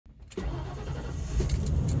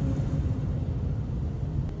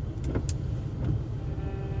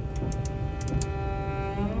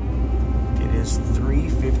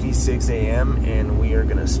8:56 a.m. and we are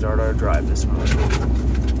gonna start our drive this morning.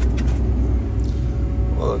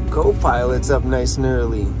 Well, the co-pilot's up nice and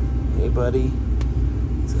early. Hey, buddy.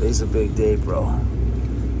 Today's a big day, bro.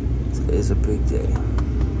 Today's a big day.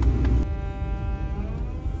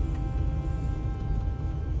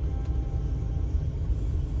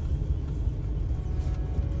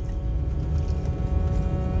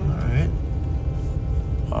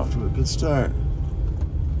 Off to a good start.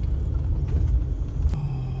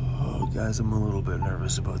 Oh, guys, I'm a little bit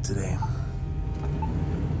nervous about today.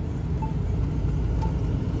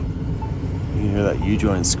 You hear that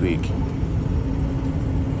U-joint squeak.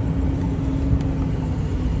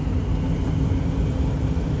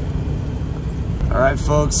 All right,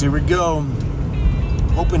 folks, here we go.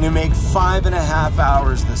 Hoping to make 5.5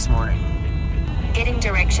 hours this morning. Getting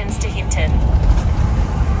directions to Hinton.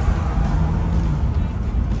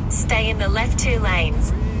 Stay in the left 2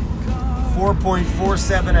 lanes.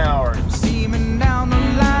 4.47 hours. Steaming down the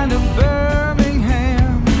line of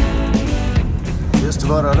Birmingham. Just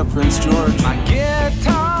about out of Prince George. My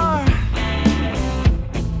guitar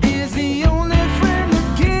is the only friend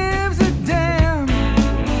that gives a damn.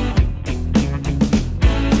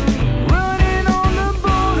 Running on the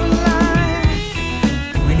borderline.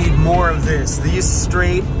 We need more of this. These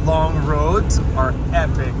straight, long roads are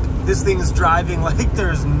epic. This thing is driving like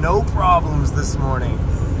there's no problems this morning.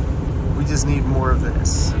 We just need more of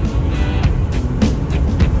this.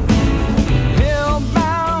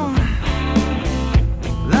 Hellbound,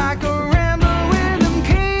 like a rambler with them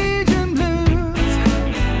Cajun blues.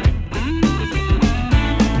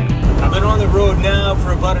 I've been on the road now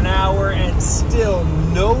for about an hour and still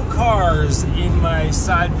no cars in my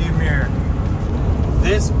side view mirror.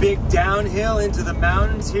 This big downhill into the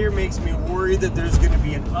mountains here makes me worried that there's going to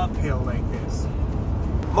be an uphill like this.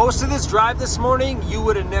 Most of this drive this morning, you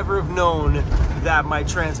would have never have known that my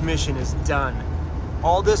transmission is done.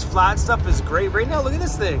 All this flat stuff is great. Right now, look at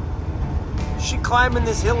this thing. She climbing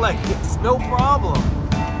this hill like it's no problem.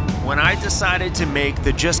 When I decided to make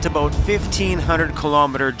the just about 1,500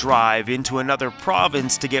 kilometer drive into another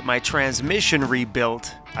province to get my transmission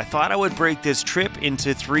rebuilt, I thought I would break this trip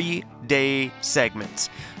into 3-day segments,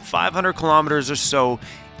 500 kilometers or so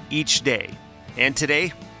each day. And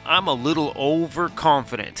today, I'm a little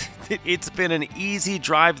overconfident. It's been an easy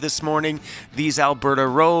drive this morning. These Alberta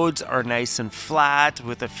roads are nice and flat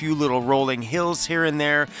with a few little rolling hills here and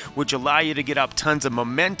there, which allow you to get up tons of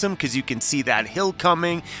momentum because you can see that hill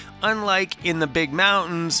coming. Unlike in the big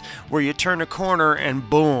mountains where you turn a corner and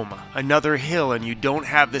boom, another hill and you don't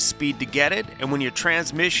have the speed to get it. And when your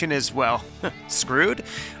transmission is, well, screwed,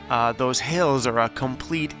 those hills are a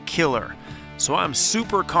complete killer. So I'm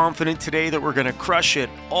super confident today that we're gonna crush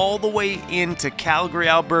it all the way into Calgary,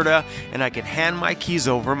 Alberta, and I can hand my keys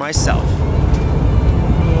over myself.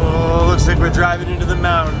 Oh, looks like we're driving into the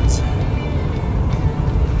mountains.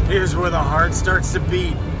 Here's where the heart starts to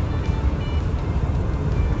beat.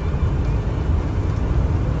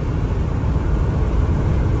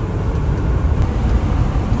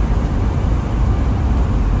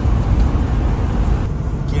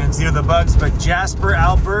 Can't see the bugs, but Jasper,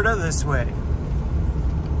 Alberta, this way.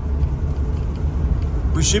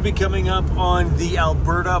 We should be coming up on the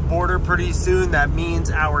Alberta border pretty soon. That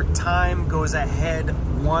means our time goes ahead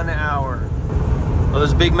 1 hour. Well,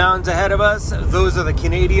 those big mountains ahead of us, those are the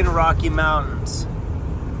Canadian Rocky Mountains.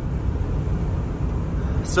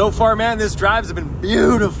 So far, man, this drive's been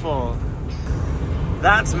beautiful.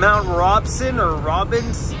 That's Mount Robson or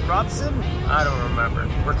Robson? I don't remember.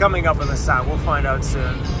 We're coming up on the side. We'll find out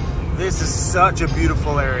soon. This is such a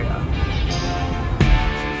beautiful area.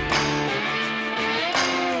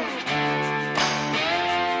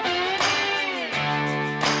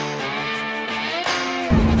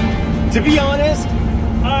 To be honest,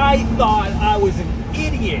 I thought I was an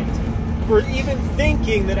idiot for even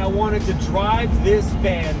thinking that I wanted to drive this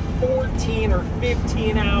van 14 or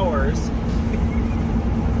 15 hours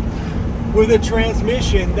with a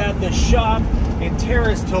transmission that the shop in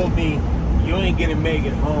Terrace told me, you ain't gonna make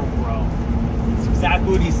it home, bro. That's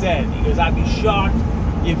exactly what he said. He goes, I'd be shocked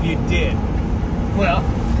if you did. Well,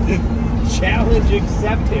 challenge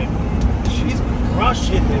accepted. She's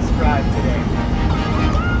crushing this drive today.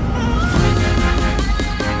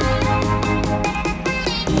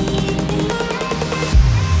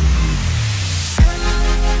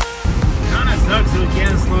 So we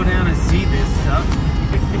can't slow down and see this stuff.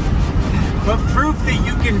 But proof that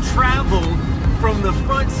you can travel from the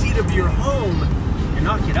front seat of your home and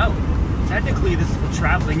not get out. Technically, this is what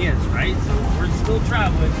traveling is, right? So we're still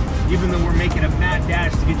traveling, even though we're making a mad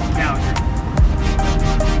dash to get to Calgary.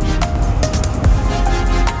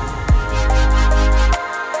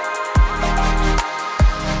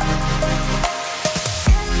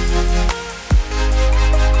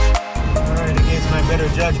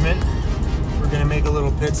 better judgment, we're gonna make a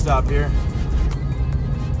little pit stop here.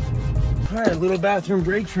 All right, a little bathroom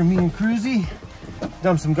break for me and Cruzy.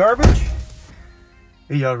 Dump some garbage.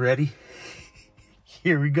 Are y'all ready?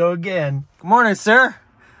 Here we go again. Good morning, sir.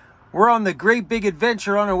 We're on the great big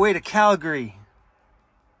adventure on our way to Calgary.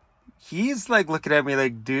 He's like looking at me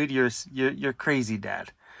like, dude, you're crazy,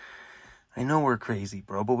 Dad. I know we're crazy,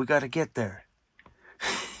 bro, but we gotta get there.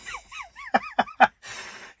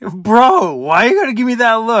 Bro, why you gotta give me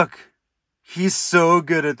that look? He's so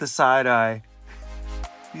good at the side eye.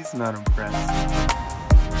 He's not impressed.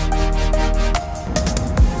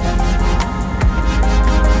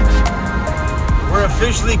 We're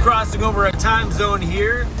officially crossing over a time zone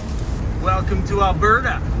here. Welcome to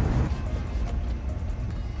Alberta.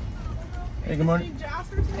 Hey, good morning.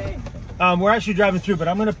 Jasper today? We're actually driving through, but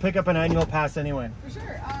I'm gonna pick up an annual pass anyway. For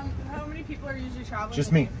sure. How many people are usually traveling?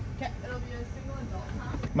 Just me. Okay, it'll be a single adult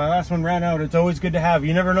pass. My last one ran out. It's always good to have.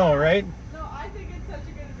 You never know, right? No, I think it's such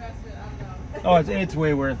a good investment. I don't know. Oh, it's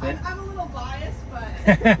way worth it. I'm a little biased, but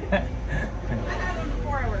I had one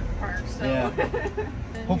before I worked the park, so. Yeah.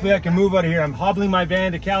 Hopefully I can move out of here. I'm hobbling my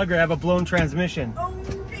van to Calgary. I have a blown transmission.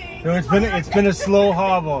 Okay. So it's been a slow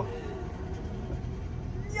hobble.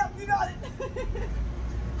 Yep, you got it.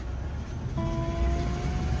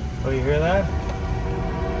 Oh, you hear that?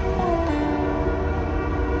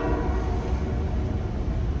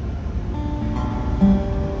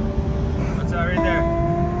 What's that right there?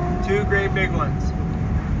 Two great big ones.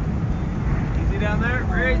 Easy down there,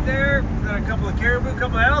 right there. Got a couple of caribou, a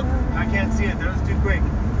couple of elk. I can't see it, that was too quick.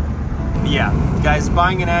 Yeah, guys,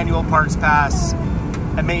 buying an annual parks pass,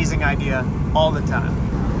 amazing idea all the time.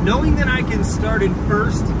 Knowing that I can start in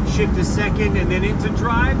first, shift to second, and then into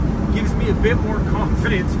drive gives me a bit more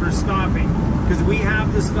confidence for stopping, because we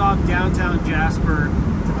have to stop downtown Jasper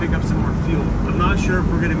to pick up some more fuel. I'm not sure if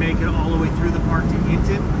we're going to make it all the way through the park to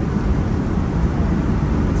Hinton,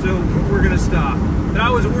 so we're going to stop. But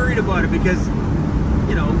I was worried about it because,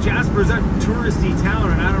 you know, Jasper's a touristy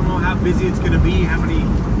town, and I don't know how busy it's going to be, how many,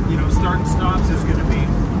 you know, start and stops there's going to be.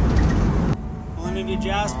 Pulling into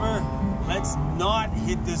Jasper. Let's not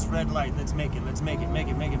hit this red light. Let's make it. Let's make it. Make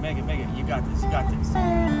it. Make it. Make it. Make it. You got this. You got this.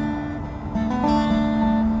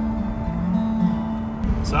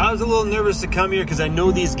 So I was a little nervous to come here because I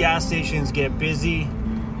know these gas stations get busy.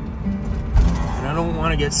 And I don't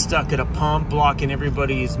want to get stuck at a pump blocking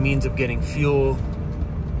everybody's means of getting fuel.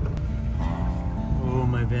 Oh,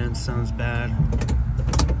 my van sounds bad.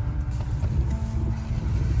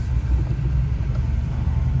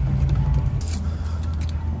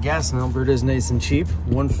 Gas in Alberta is nice and cheap,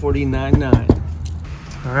 $1.49.9.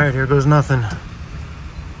 All right, here goes nothing.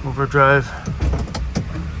 Overdrive.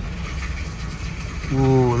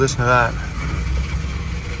 Ooh, listen to that.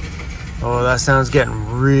 Oh, that sound's getting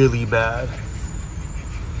really bad.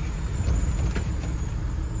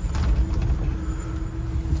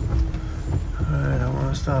 All right, I don't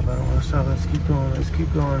want to stop. I don't want to stop. Let's keep going. Let's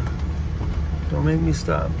keep going. Don't make me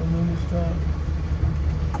stop. Don't make me stop.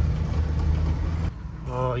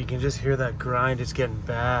 Oh, you can just hear that grind. It's getting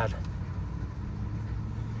bad.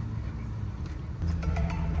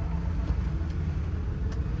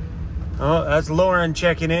 Oh, that's Lauren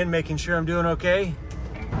checking in, making sure I'm doing okay.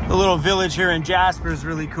 The little village here in Jasper is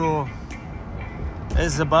really cool.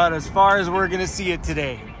 This is about as far as we're gonna see it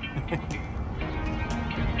today.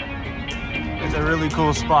 It's a really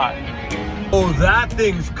cool spot. Oh, that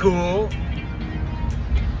thing's cool.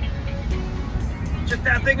 Check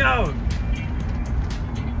that thing out.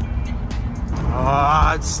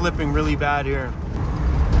 Ah, it's slipping really bad here.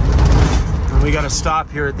 And we gotta stop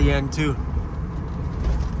here at the end too.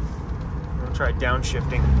 We'll try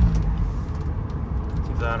downshifting.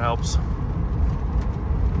 See if that helps.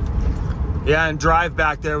 Yeah, and drive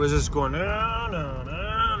back there was just going, no, no,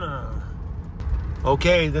 no, no.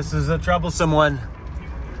 Okay, this is a troublesome one.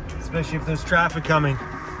 Especially if there's traffic coming.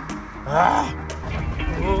 Ah!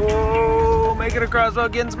 Oh, make it across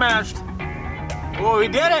without getting smashed. Oh, we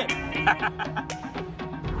did it!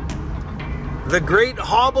 The great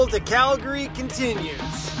hobble to Calgary continues.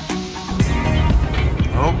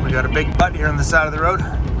 Oh, we got a big butt here on the side of the road.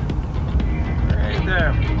 Right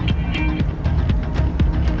there.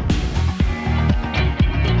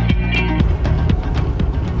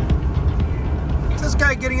 What's this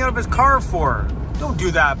guy getting out of his car for? Don't do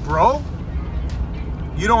that, bro.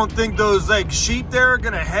 You don't think those like sheep there are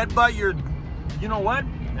gonna headbutt your, you know what?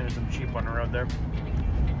 There's some sheep on the road there.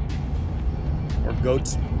 Or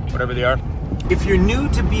goats, whatever they are. If you're new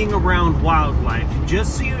to being around wildlife,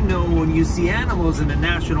 just so you know, when you see animals in a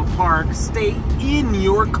national park, stay in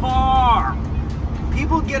your car.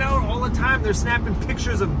 People get out all the time. They're snapping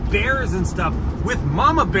pictures of bears and stuff with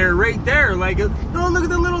mama bear right there. Like, no, look at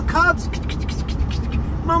the little cubs.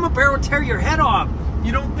 Mama bear will tear your head off.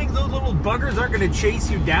 You don't think those little buggers aren't going to chase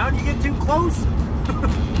you down? You get too close?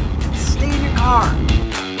 Stay in your car.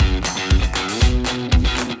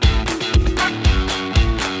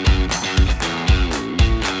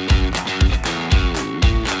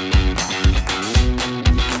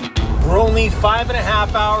 We're only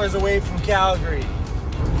 5.5 hours away from Calgary.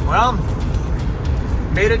 Well,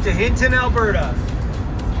 made it to Hinton, Alberta.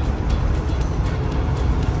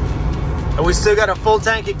 And we still got a full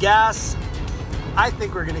tank of gas. I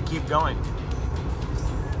think we're gonna keep going.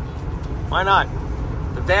 Why not?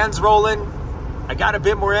 The van's rolling. I got a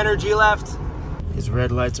bit more energy left. These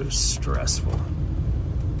red lights are stressful.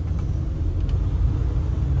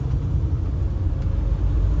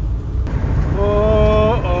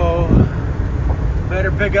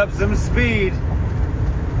 Better pick up some speed.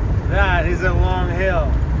 That is a long hill.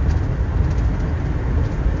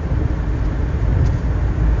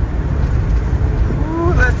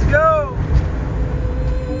 Ooh, let's go.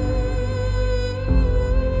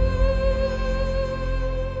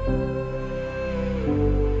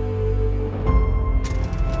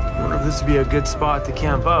 I wonder if this would be a good spot to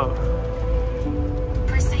camp out.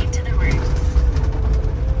 Proceed to the route.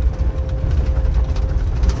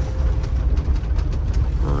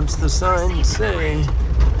 What's the sign say?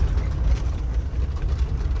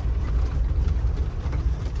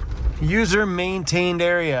 User maintained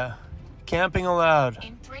area. Camping allowed.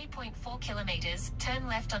 In 3.4 kilometers, turn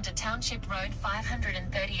left onto Township Road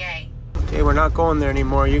 530A. Okay, we're not going there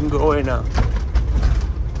anymore. You can go away now.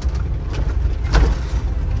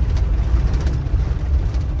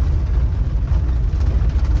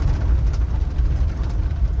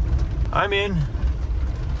 I'm in.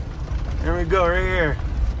 There we go, right here.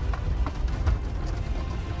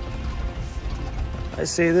 I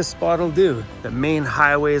say this spot will do. The main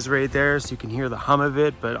highway is right there, so you can hear the hum of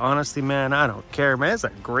it, but honestly, man, I don't care, man. It's a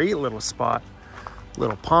great little spot.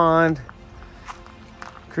 Little pond.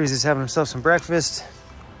 Crazy's having himself some breakfast.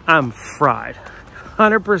 I'm fried.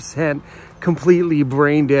 100% completely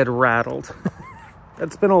brain dead rattled.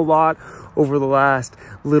 That's been a lot over the last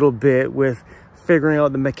little bit with figuring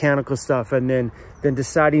out the mechanical stuff and then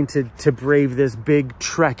deciding to brave this big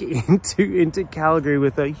trek into Calgary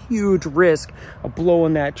with a huge risk of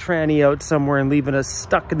blowing that tranny out somewhere and leaving us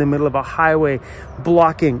stuck in the middle of a highway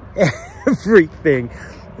blocking everything.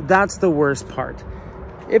 That's the worst part.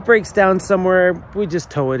 It breaks down somewhere, we just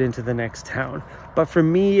tow it into the next town. But for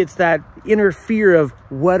me, it's that inner fear of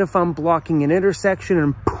what if I'm blocking an intersection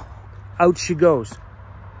and poof, out she goes.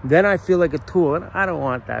 Then I feel like a tool, and I don't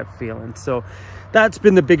want that feeling. So that's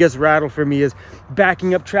been the biggest rattle for me, is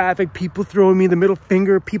backing up traffic, people throwing me the middle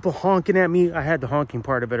finger, people honking at me. I had the honking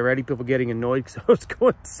part of it already, people getting annoyed because I was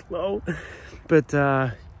going slow. But,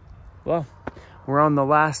 well, we're on the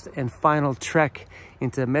last and final trek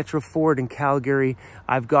into Metro Ford in Calgary.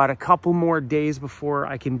 I've got a couple more days before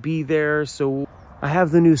I can be there. So I have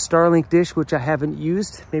the new Starlink dish, which I haven't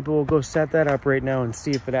used. Maybe we'll go set that up right now and see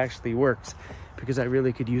if it actually works, because I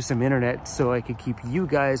really could use some internet so I could keep you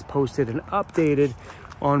guys posted and updated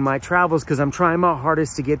on my travels, because I'm trying my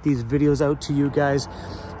hardest to get these videos out to you guys.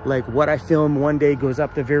 Like what I film one day goes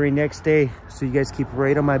up the very next day, so you guys keep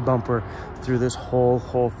right on my bumper through this whole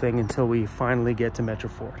thing until we finally get to Metro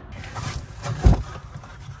Ford.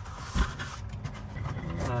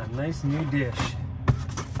 Nice new dish.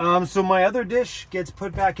 So my other dish gets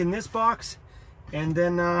put back in this box and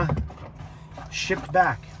then shipped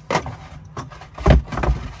back.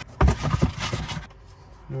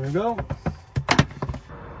 There we go.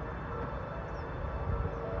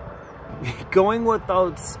 Going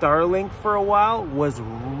without Starlink for a while was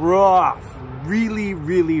rough. Really,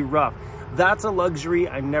 really rough. That's a luxury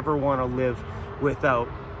I never want to live without.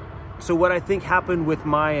 So what I think happened with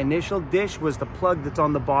my initial dish was the plug that's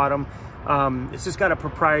on the bottom. It's just got a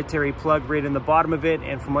proprietary plug right in the bottom of it,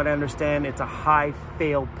 and from what I understand, it's a high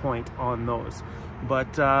fail point on those.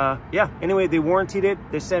 But yeah, anyway, they warrantied it.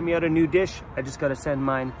 They sent me out a new dish. I just got to send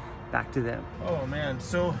mine back to them. Oh man,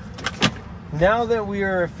 so now that we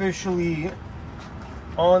are officially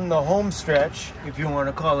on the home stretch, if you want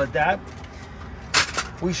to call it that,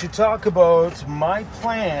 we should talk about my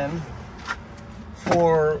plan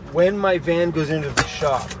for when my van goes into the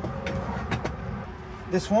shop.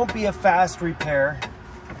 This won't be a fast repair.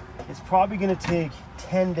 It's probably going to take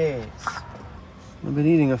 10 days. I've been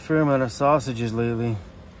eating a fair amount of sausages lately.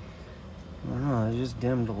 I don't know, they're just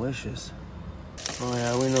damn delicious. Oh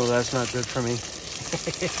yeah, we know that's not good for me.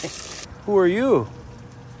 Who are you?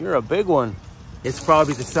 You're a big one. It's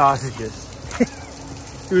probably the sausages.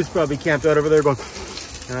 Bruce probably camped out over there going,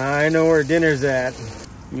 I know where dinner's at.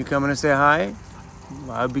 You coming to say hi?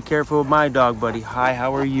 I'll be careful with my dog, buddy. Hi,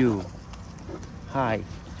 how are you? Hi.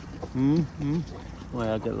 Well,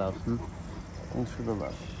 I'll get love. Thanks for the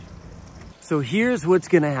love. So here's what's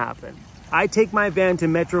gonna happen. I take my van to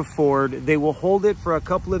Metro Ford. They will hold it for a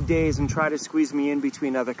couple of days and try to squeeze me in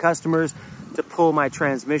between other customers to pull my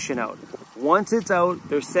transmission out. Once it's out,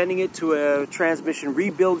 they're sending it to a transmission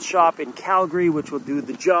rebuild shop in Calgary, which will do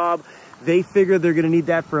the job. They figure they're gonna need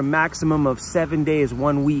that for a maximum of 7 days,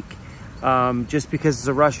 1 week. Just because it's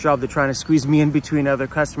a rush job, they're trying to squeeze me in between other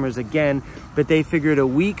customers again. But they figured a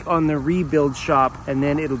week on the rebuild shop, and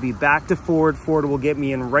then it'll be back to Ford. Ford will get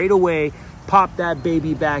me in right away, pop that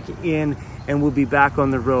baby back in, and we'll be back on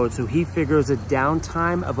the road. So he figures a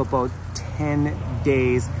downtime of about 10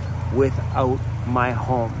 days without my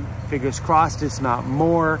home. Fingers crossed it's not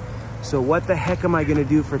more. So what the heck am I gonna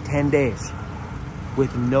do for 10 days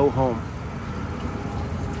with no home?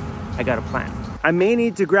 I got a plan. I may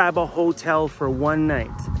need to grab a hotel for one night,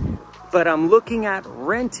 but I'm looking at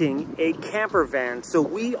renting a camper van so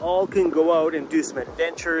we all can go out and do some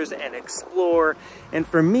adventures and explore, and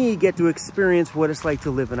for me, get to experience what it's like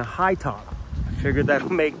to live in a high top. I figured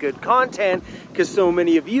that'll make good content because so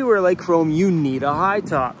many of you are like, Chrome, you need a high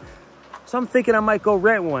top. So I'm thinking I might go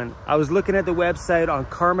rent one. I was looking at the website on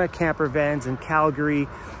Karma Camper Vans in Calgary,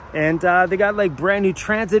 and they got like brand new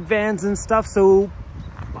transit vans and stuff, so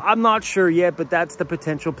I'm not sure yet, but that's the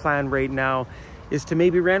potential plan right now, is to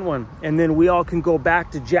maybe rent one. And then we all can go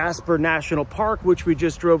back to Jasper National Park, which we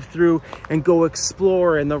just drove through, and go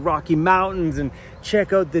explore in the Rocky Mountains and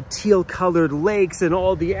check out the teal colored lakes and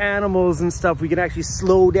all the animals and stuff. We can actually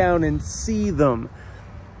slow down and see them.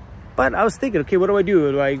 But I was thinking, okay, what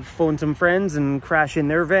do? Do I phone some friends and crash in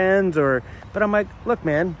their vans? But I'm like, look,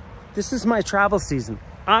 man, this is my travel season.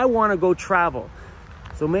 I want to go travel.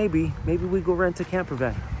 So maybe we go rent a camper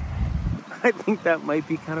van. I think that might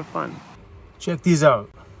be kind of fun. Check these out.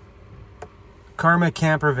 Karma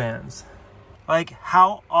camper vans. Like,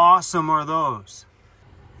 how awesome are those?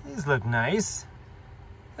 These look nice.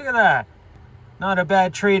 Look at that. Not a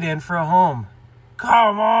bad trade-in for a home.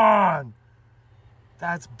 Come on!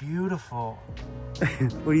 That's beautiful.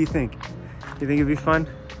 What do you think? Do you think it'd be fun?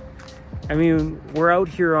 I mean, we're out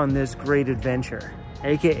here on this great adventure,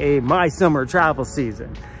 AKA my summer travel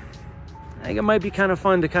season. I think it might be kind of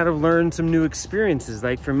fun to kind of learn some new experiences.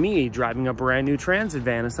 Like for me, driving a brand new transit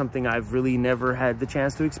van is something I've really never had the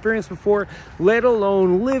chance to experience before, let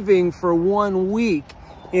alone living for 1 week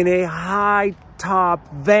in a high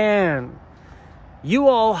top van. You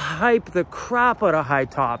all hype the crap out of high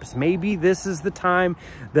tops. Maybe this is the time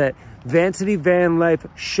that Vancity Vanlife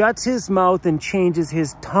shuts his mouth and changes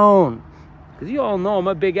his tone. Because you all know I'm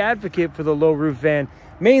a big advocate for the low roof van,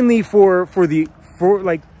 mainly for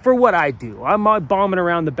what I do. I'm bombing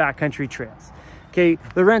around the backcountry trails. Okay,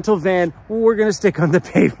 the rental van, we're gonna stick on the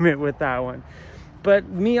pavement with that one. But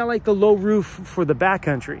me, I like the low roof for the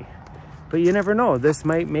backcountry. But you never know, this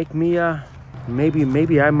might make me,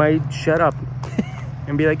 maybe I might shut up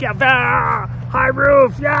and be like, yeah, high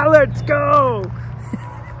roof, yeah, let's go.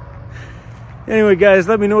 Anyway, guys,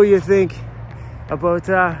 let me know what you think about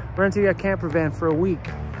renting a camper van for a week.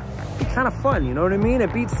 Be kind of fun, you know what I mean?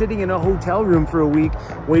 It beats sitting in a hotel room for a week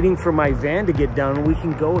waiting for my van to get done. We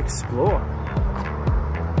can go explore.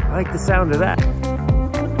 I like the sound of that.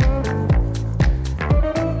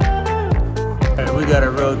 All right, we gotta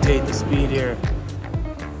rotate the speed here.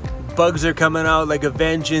 Bugs are coming out like a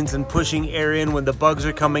vengeance, and pushing air in when the bugs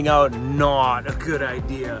are coming out, not a good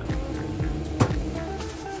idea.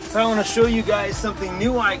 So I want to show you guys something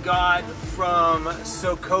new I got from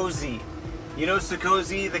SAGA. You know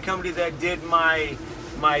SAGA, the company that did my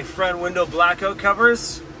front window blackout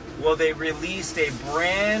covers? Well, they released a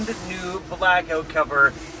brand new blackout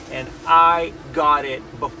cover, and I got it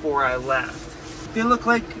before I left. They look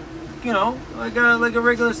like, you know, like a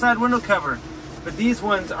regular side window cover. But these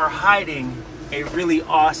ones are hiding a really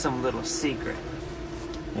awesome little secret.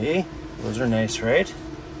 Hey, those are nice, right?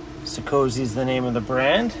 SAGA's the name of the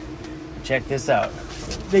brand. Check this out.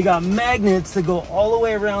 They got magnets that go all the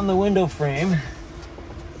way around the window frame,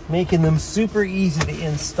 making them super easy to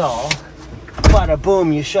install. Bada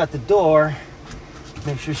boom, you shut the door.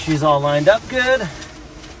 Make sure she's all lined up good.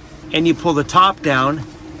 And you pull the top down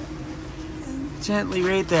gently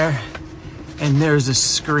right there, and there's a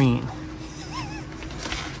screen.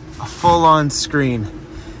 A full-on screen,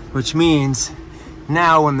 which means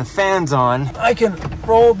now when the fan's on, I can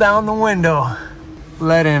roll down the window,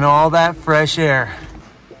 let in all that fresh air.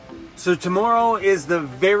 So tomorrow is the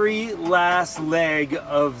very last leg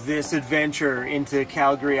of this adventure into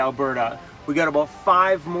Calgary, Alberta. We got about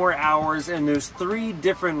 5 more hours, and there's 3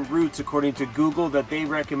 different routes according to Google that they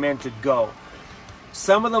recommend to go.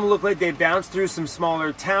 Some of them look like they bounce through some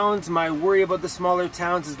smaller towns. My worry about the smaller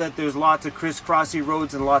towns is that there's lots of crisscrossy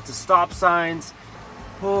roads and lots of stop signs.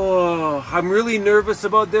 Oh, I'm really nervous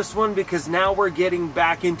about this one because now we're getting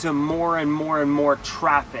back into more and more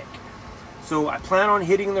traffic. So I plan on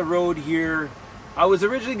hitting the road here. I was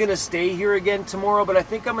originally going to stay here again tomorrow, but I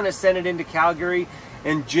think I'm going to send it into Calgary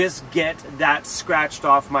and just get that scratched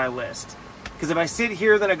off my list. Because if I sit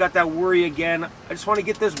here, then I got that worry again. I just want to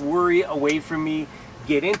get this worry away from me,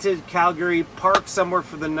 get into Calgary, park somewhere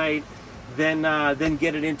for the night, then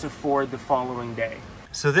get it into Ford the following day.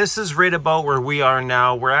 So this is right about where we are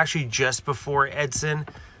now. We're actually just before Edson.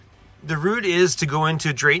 The route is to go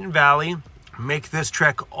into Drayton Valley, make this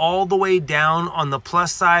trek all the way down. On the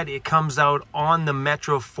plus side, it comes out on the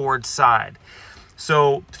Metro Ford side.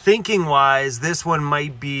 So thinking wise, this one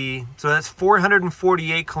might be, so that's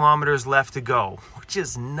 448 kilometers left to go, which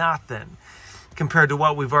is nothing compared to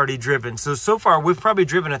what we've already driven. So far we've probably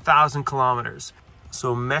driven 1,000 kilometers.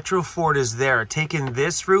 So Metro Ford is there. Taking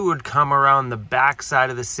this route would come around the back side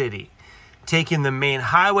of the city. Taking the main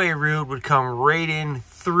highway route would come right in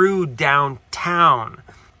through downtown.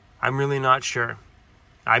 I'm really not sure.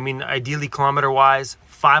 I mean, ideally kilometer wise,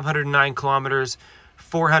 509 kilometers,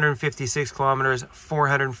 456 kilometers,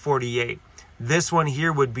 448. This one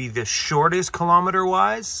here would be the shortest kilometer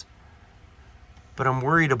wise, but I'm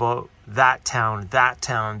worried about that town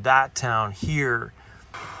here.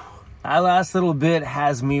 That last little bit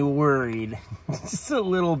has me worried, just a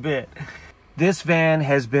little bit. This van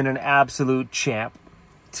has been an absolute champ.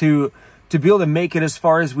 To be able to make it as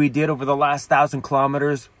far as we did over the last 1,000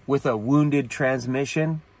 kilometers with a wounded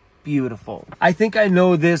transmission, beautiful. I think I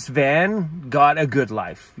know this van got a good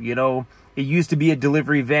life. You know, it used to be a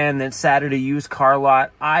delivery van that sat at a used car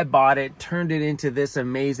lot. I bought it, turned it into this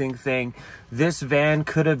amazing thing. This van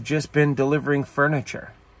could have just been delivering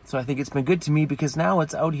furniture. So I think it's been good to me because now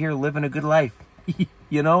it's out here living a good life,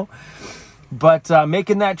 you know? But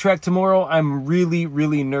making that trek tomorrow, I'm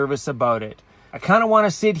really nervous about it. I kind of want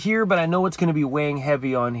to sit here, but I know it's going to be weighing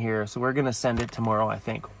heavy on here. So we're going to send it tomorrow, I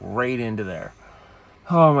think, right into there.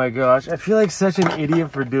 Oh my gosh, I feel like such an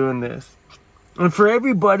idiot for doing this. And for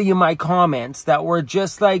everybody in my comments that were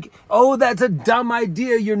just like, oh, that's a dumb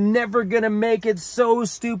idea. You're never going to make it. So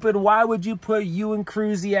stupid. Why would you put you and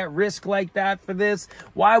Cruzy at risk like that for this?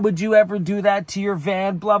 Why would you ever do that to your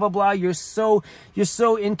van? Blah, blah, blah. You're so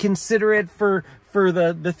inconsiderate for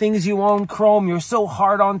the things you own, Chrome. You're so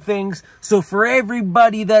hard on things. So for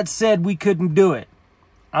everybody that said we couldn't do it,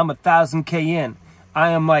 I'm 1,000K in.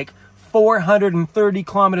 I am like 430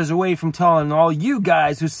 kilometers away from telling all you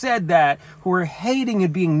guys who said that, who are hating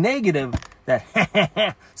and being negative,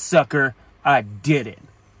 that sucker, I did it.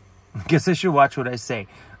 I guess I should watch what I say.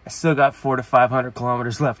 I still got 400 to 500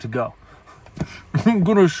 kilometers left to go. I'm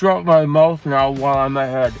gonna shut my mouth now while I'm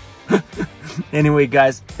ahead. Anyway,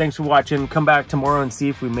 guys, thanks for watching. Come back tomorrow and see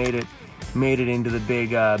if we made it into the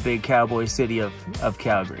big cowboy city of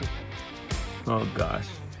Calgary. Oh gosh,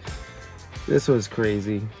 this was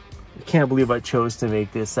crazy. I can't believe I chose to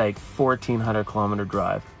make this like 1,400 kilometer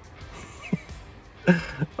drive.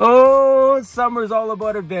 Oh, summer's all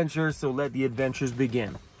about adventure, so let the adventures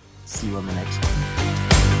begin. See you on the next one.